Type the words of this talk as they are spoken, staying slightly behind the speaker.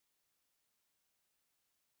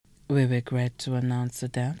We regret to announce the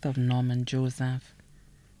death of Norman Joseph,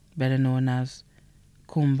 better known as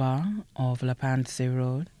Kumba of La Panse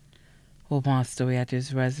Road, who passed away at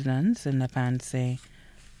his residence in La Panse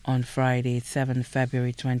on Friday, 7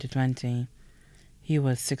 February 2020. He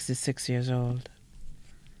was 66 years old.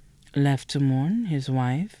 Left to mourn his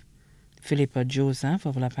wife, Philippa Joseph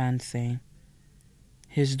of La Panse,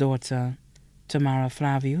 his daughter, Tamara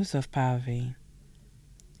Flavius of Pavie,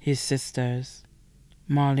 his sisters,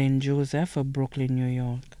 Marlene Joseph of Brooklyn, New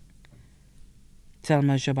York,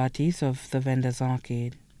 Thelma Jabatis of the Vendors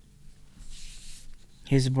Arcade,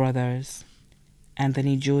 his brothers,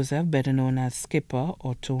 Anthony Joseph, better known as Skipper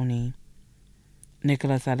or Tony,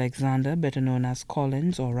 Nicholas Alexander, better known as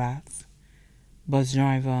Collins or Rath, bus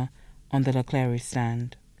driver on the Leclerc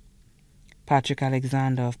stand, Patrick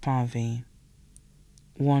Alexander of Pavie,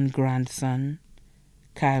 one grandson,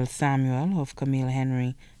 Kyle Samuel of Camille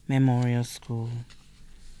Henry Memorial School,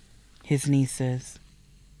 his nieces,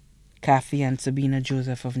 Kathy and Sabina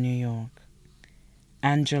Joseph of New York,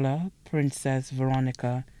 Angela, Princess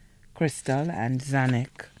Veronica, Crystal, and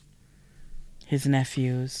Zanuck, his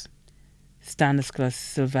nephews, Stanislas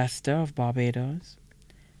Sylvester of Barbados,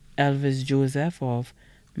 Elvis Joseph of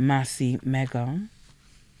Massey Mega,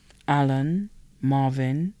 Alan,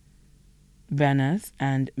 Marvin, Benes,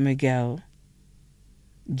 and Miguel,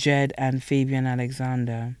 Jed and Fabian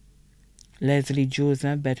Alexander, Leslie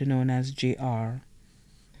Joseph, better known as Jr.,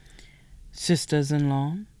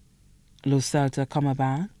 sisters-in-law, Lucelta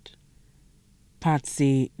Comabat,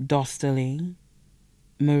 Patsy Dosterly,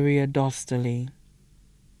 Maria Dosterly,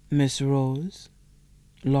 Miss Rose,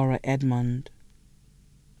 Laura Edmond,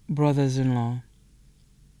 brothers-in-law,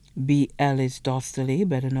 B. Ellis Dosterly,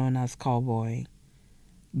 better known as Cowboy,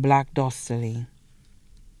 Black Dosterly,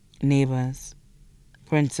 neighbors,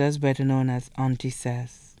 Princess, better known as Auntie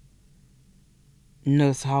Cess,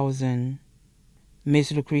 Nursehausen,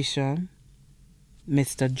 Miss Lucretia,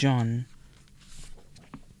 Mr. John,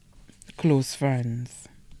 close friends,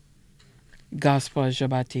 Gaspar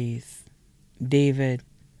Jabatis, David,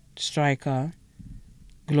 Stryker,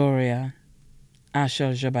 Gloria,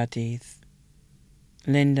 Asher Jabatis,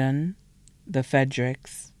 Lyndon, the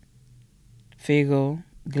Fredericks, Fago,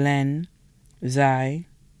 Glenn, Zai,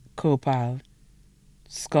 Kopal,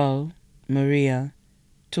 Skull, Maria,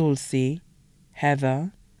 Tulsi,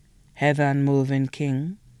 Heather, Heather and Melvin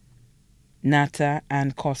King, Nata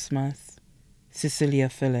and Cosmas, Cecilia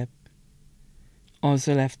Phillip.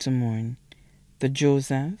 Also left to mourn the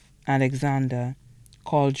Joseph, Alexander,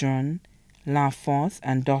 Cauldron, LaForce,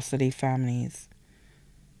 and Dossely families,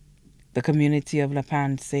 the community of La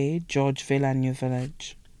Panse, Georgeville, and New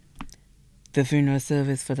Village. The funeral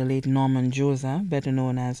service for the late Norman Joseph, better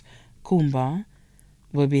known as Kumba,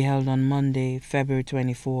 will be held on Monday, February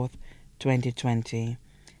 24th, 2020,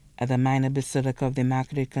 at the Minor Basilica of the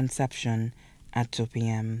Immaculate Conception at 2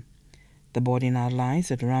 p.m. The body now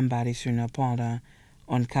lies at Rambadi Funeral Parlor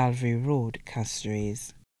on Calvary Road,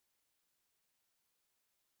 Castries.